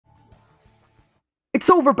It's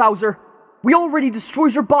over, Bowser. We already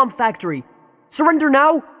destroyed your bomb factory. Surrender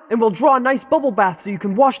now, and we'll draw a nice bubble bath so you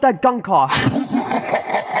can wash that gunk off. Put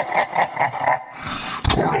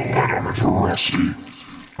a lid on it, Rusty.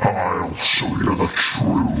 I'll show you the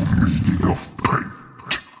true meaning of paint.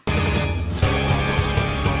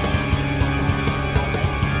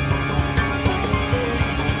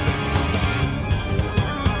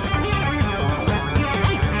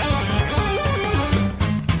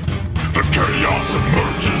 The chaos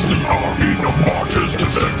emerges, the army now marches to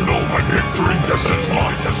signal my victory. This is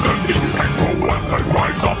my destiny. I grow and I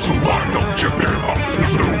rise up, so why don't you give up?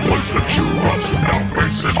 There's no place that you run, so now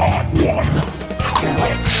face it on one.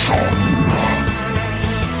 Corruption.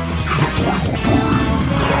 That's what will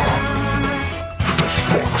bring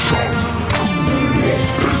destruction to all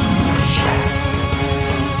things.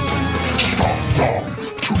 Stop down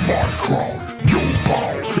to my crown. You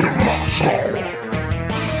bow, you must all.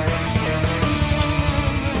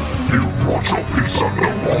 You want your peace, and no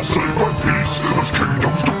I'll save my peace. As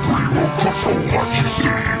kingdoms debris will crush all that you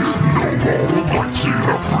see. No more will I see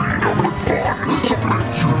the freedom and fun. Submit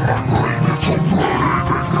to my reign, it's already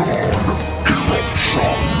begun.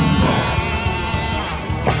 Eruption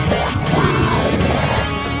of my will.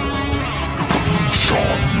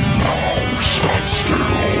 Pollution now stand still.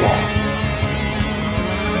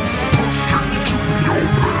 Perfect to your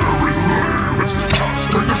very limits,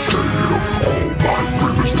 casting a shade of all my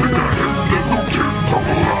grievous. Take a hit, there's no tint of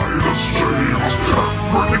light to save us.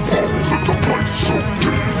 Everything falls into place so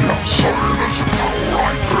devious. Silence power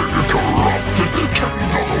I created corrupted.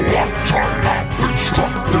 Tend on what I have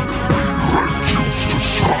instructed. Be reduced to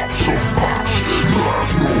scrap so fast.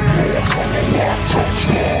 There's no more color left to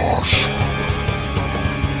splash.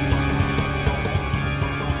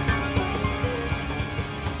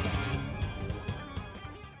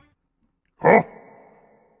 Huh?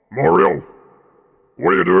 Mario? What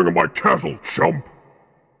are you doing in my castle, chump?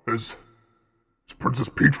 Is Princess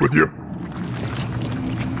Peach with you?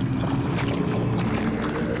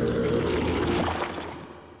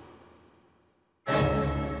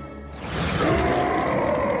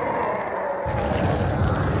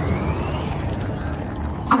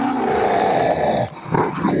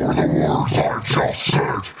 Ignore the words I just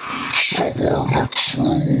said. Suffer the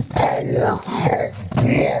true power of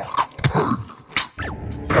black paint.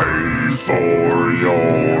 Pay for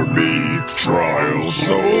your meek trials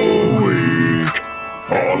so weak.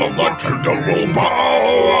 All of the kingdom will bow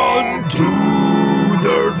unto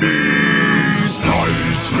their knees.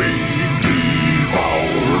 Knights being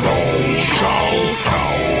devoured, all shall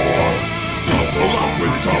cower. From the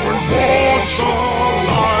lonely tower was the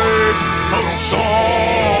light of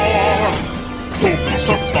star. Who needs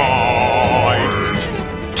to fight?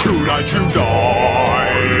 Tonight you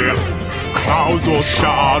die. Clouds will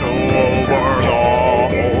shadow over the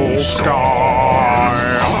whole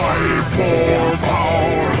sky. I've more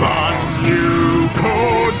power than you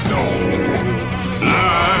could know.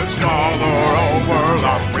 Let's gather over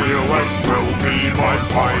that wheel and we'll be my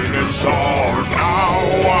finest star. Now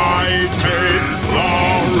I take the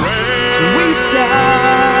reins. We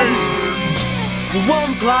stand,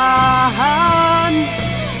 one plan,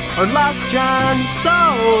 our last chance, so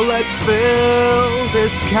let's fill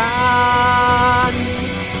this can.